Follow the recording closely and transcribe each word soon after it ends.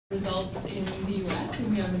results in the US,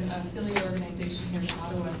 and we have an affiliate organization here in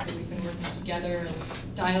Ottawa, so we've been working together and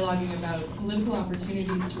dialoguing about political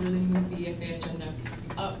opportunities to really move the EFA agenda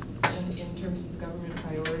up in terms of government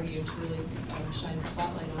priority and to really shine a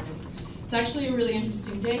spotlight on it. It's actually a really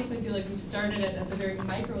interesting day because I feel like we've started at the very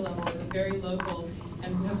micro level, at the very local,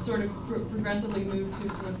 and we have sort of progressively moved to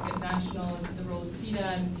look at national and the role of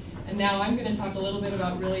CIDA, and now I'm going to talk a little bit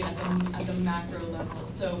about really at the macro level.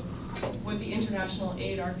 So what the international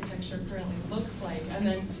aid architecture currently looks like, and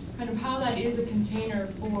then kind of how that is a container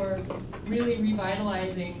for really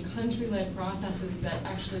revitalizing country-led processes that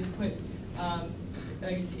actually put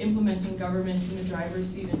implementing governments in the driver's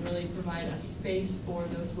seat and really provide a space for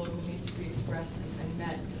those local needs to be expressed and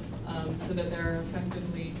met, so that they're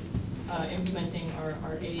effectively implementing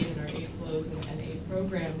our aid and our aid flows and aid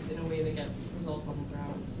programs in a way that gets results on the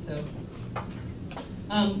ground. So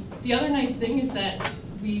the other nice thing is that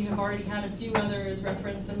we have already had a few others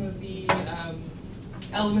reference some of the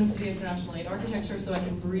elements of the international aid architecture, so I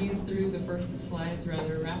can breeze through the first slides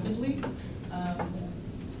rather rapidly.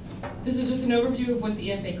 This is just an overview of what the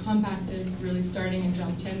EFA Compact is, really starting in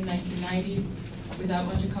Jump 10 in 1990, without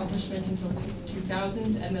much accomplishment until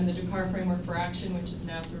 2000, and then the Dakar Framework for Action, which is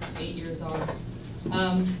now sort of 8 years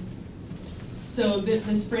on. So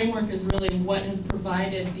this framework is really what has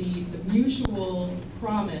provided the mutual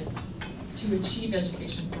promise to achieve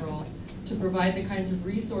education for all, to provide the kinds of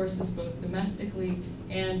resources both domestically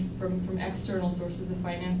and from external sources of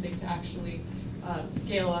financing to actually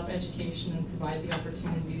scale up education and provide the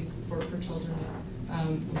opportunities for children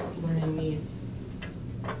with learning needs.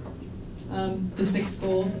 The 6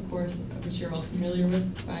 goals, of course, which you're all familiar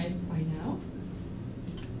with by now.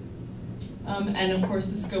 And of course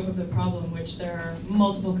the scope of the problem, which there are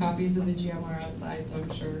multiple copies of the GMR outside, so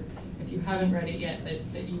I'm sure if you haven't read it yet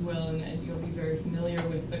that you will, and you'll be very familiar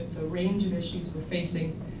with the range of issues we're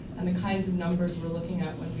facing and the kinds of numbers we're looking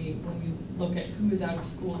at when we look at who is out of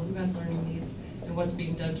school, who has learning needs, and what's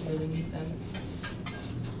being done to really meet them.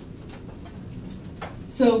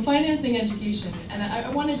 So financing education, and I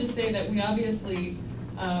want to just say that we obviously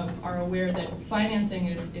are aware that financing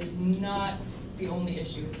is not the only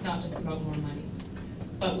issue. It's not just about more money.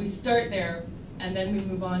 But we start there, and then we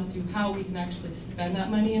move on to how we can actually spend that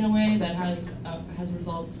money in a way that has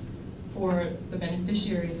results for the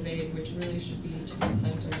beneficiaries of aid, which really should be the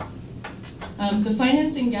center. The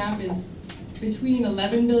financing gap is between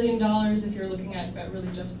 $11 billion if you're looking at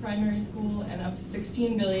really just primary school, and up to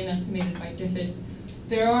 $16 billion estimated by DFID.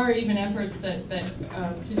 There are even efforts that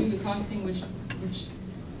to do the costing which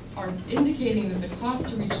are indicating that the cost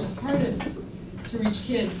to reach the hardest to reach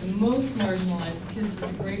kids, the most marginalized, the kids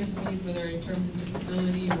with the greatest needs, whether in terms of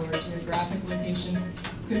disability or geographic location,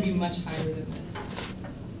 could be much higher than this.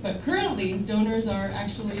 But currently, donors are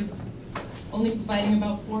actually only providing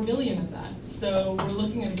about $4 billion of that. So we're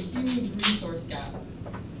looking at a huge resource gap.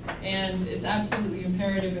 And it's absolutely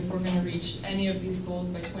imperative if we're going to reach any of these goals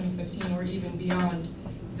by 2015 or even beyond,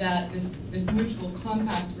 that this mutual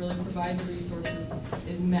compact really provide the resources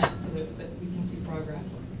is met so that we can see progress.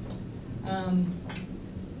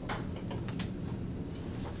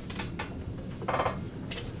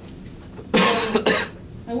 So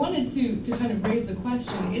I wanted to kind of raise the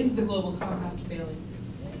question, is the global compact failing?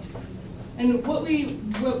 And what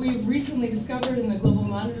we've recently discovered in the Global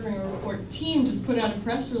Monitoring Report team just put out a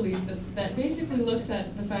press release that basically looks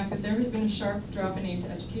at the fact that there has been a sharp drop in aid to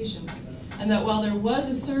education. And that while there was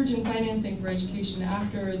a surge in financing for education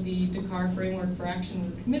after the Dakar Framework for Action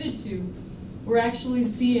was committed to, we're actually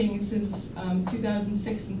seeing since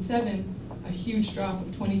 2006 and 2007 a huge drop of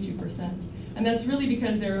 22%. And that's really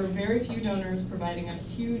because there are very few donors providing a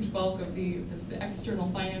huge bulk of the external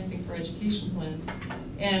financing for education plans.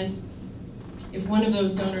 And if one of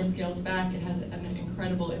those donors scales back, it has an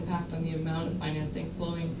incredible impact on the amount of financing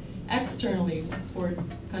flowing externally to support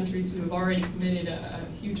countries who have already committed a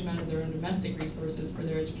huge amount of their own domestic resources for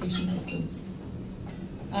their education systems.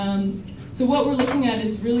 So what we're looking at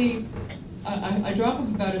is really a drop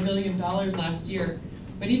of about $1 billion last year.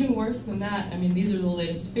 But even worse than that, I mean, these are the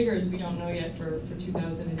latest figures. We don't know yet for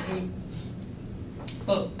 2008.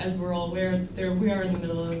 But as we're all aware, we are in the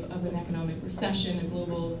middle of an economic recession, a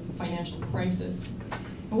global financial crisis.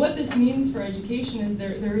 And what this means for education is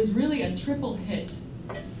there is really a triple hit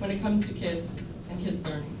when it comes to kids and kids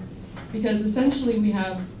learning. Because essentially we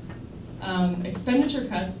have expenditure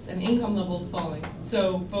cuts and income levels falling.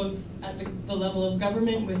 So both at the level of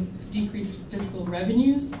government with decreased fiscal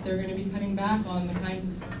revenues, they're going to be cutting back on the kinds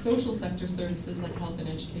of social sector services like health and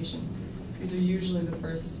education. These are usually the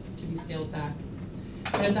first to be scaled back.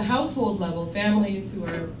 But at the household level, families who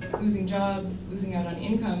are losing jobs, losing out on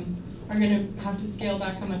income, are going to have to scale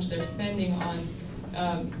back how much they're spending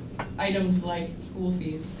on items like school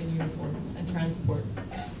fees and uniforms and transport.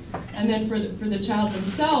 And then for the child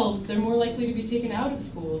themselves, they're more likely to be taken out of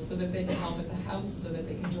school so that they can help at the house, so that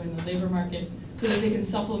they can join the labor market, so that they can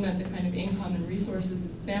supplement the kind of income and resources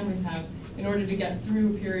that families have in order to get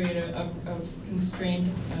through a period of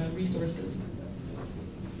constrained resources.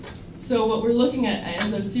 So what we're looking at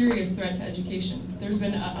is a serious threat to education. There's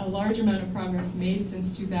been a large amount of progress made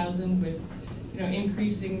since 2000 with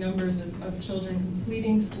increasing numbers of children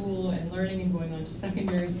completing school and learning and going on to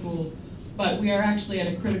secondary school. But we are actually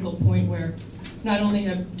at a critical point where not only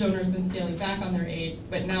have donors been scaling back on their aid,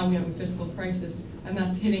 but now we have a fiscal crisis, and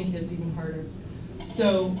that's hitting kids even harder.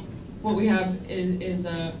 So what we have is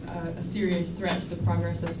a serious threat to the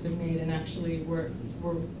progress that's been made, and actually we're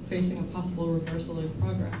facing a possible reversal in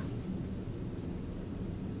progress.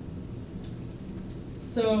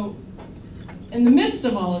 So in the midst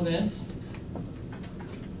of all of this,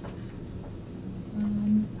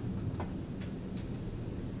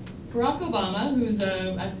 Barack Obama, who's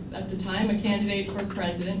at the time a candidate for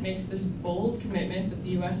president, makes this bold commitment that the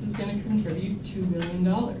U.S. is going to contribute $2 billion.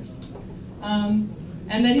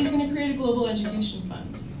 And that he's going to create a global education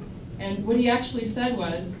fund. And what he actually said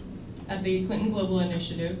was, at the Clinton Global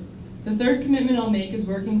Initiative, the third commitment I'll make is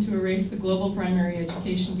working to erase the global primary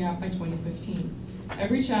education gap by 2015.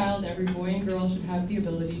 Every child, every boy and girl should have the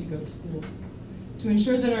ability to go to school. To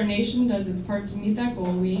ensure that our nation does its part to meet that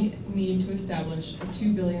goal, we need to establish a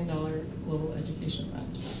 $2 billion global education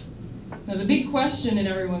fund. Now the big question in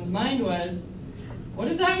everyone's mind was, what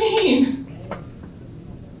does that mean?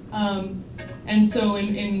 And so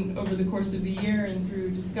over the course of the year and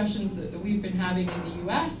through discussions that we've been having in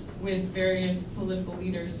the US with various political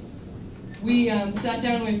leaders, we sat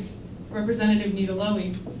down with Representative Nita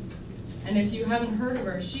Lowey. And if you haven't heard of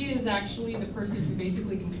her, she is actually the person who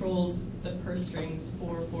basically controls the purse strings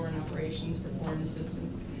for foreign operations, for foreign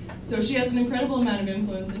assistance. So she has an incredible amount of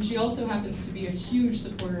influence, and she also happens to be a huge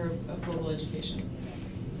supporter of global education.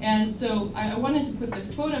 And so I wanted to put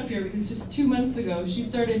this quote up here because just 2 months ago, she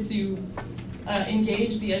started to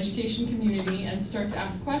engage the education community and start to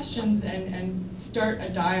ask questions and start a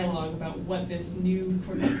dialogue about what this new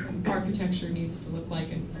architecture needs to look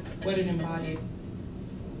like and what it embodies.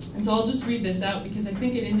 And so I'll just read this out because I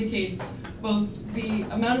think it indicates both the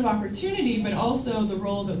amount of opportunity, but also the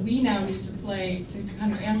role that we now need to play to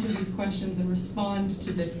kind of answer these questions and respond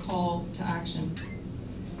to this call to action.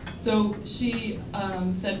 So she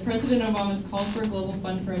said, President Obama's called for a global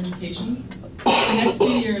fund for education. For the next few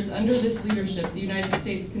years, under this leadership, the United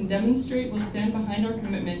States can demonstrate we'll stand behind our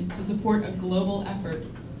commitment to support a global effort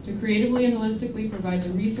to creatively and holistically provide the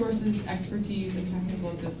resources, expertise, and technical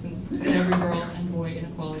assistance to every girl and boy in a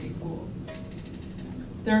quality school.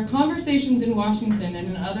 There are conversations in Washington and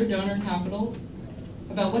in other donor capitals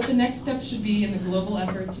about what the next step should be in the global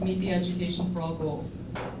effort to meet the Education for All goals.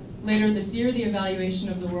 Later this year, the evaluation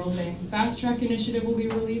of the World Bank's Fast Track initiative will be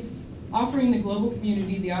released, offering the global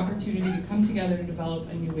community the opportunity to come together to develop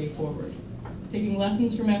a new way forward. Taking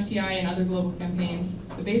lessons from FTI and other global campaigns,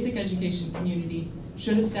 the basic education community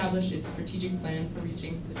should establish its strategic plan for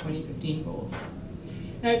reaching the 2015 goals.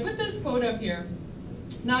 Now I put this quote up here,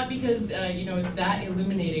 not because it's that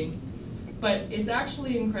illuminating, but it's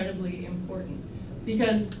actually incredibly important.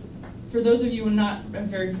 Because for those of you who are not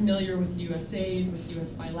very familiar with US aid, with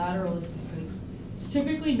US bilateral assistance, it's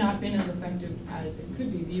typically not been as effective as it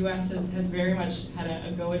could be. The US has very much had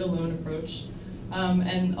a go-it-alone approach,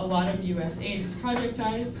 and a lot of US aid is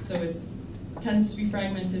projectized, so it tends to be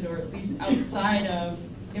fragmented, or at least outside of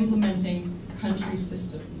implementing country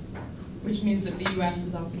systems, which means that the US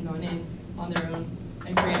has often gone in on their own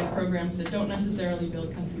and created programs that don't necessarily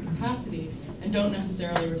build country capacity and don't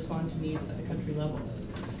necessarily respond to needs at the country level.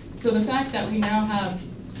 So the fact that we now have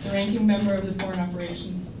the ranking member of the Foreign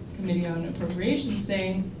Operations Committee on Appropriations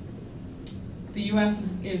saying the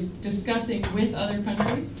US is discussing with other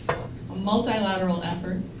countries a multilateral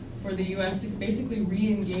effort for the US to basically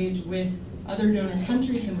re-engage with other donor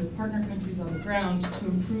countries and with partner countries on the ground to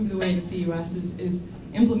improve the way that the US is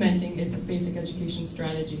implementing its basic education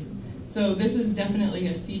strategy. So this is definitely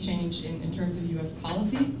a sea change in terms of US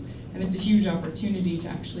policy, and it's a huge opportunity to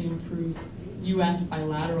actually improve US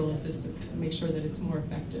bilateral assistance and make sure that it's more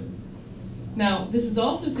effective. Now, this is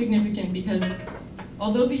also significant because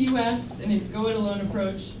although the US and its go-it-alone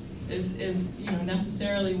approach is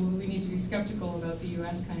necessarily, we need to be skeptical about the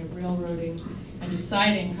US kind of railroading and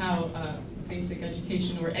deciding how basic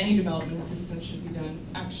education or any development assistance should be done.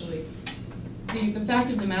 Actually, the fact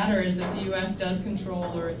of the matter is that the US does control,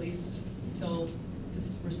 or at least until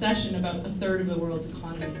this recession, about a third of the world's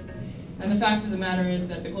economy. And the fact of the matter is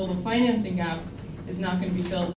that the global financing gap is not going to be filled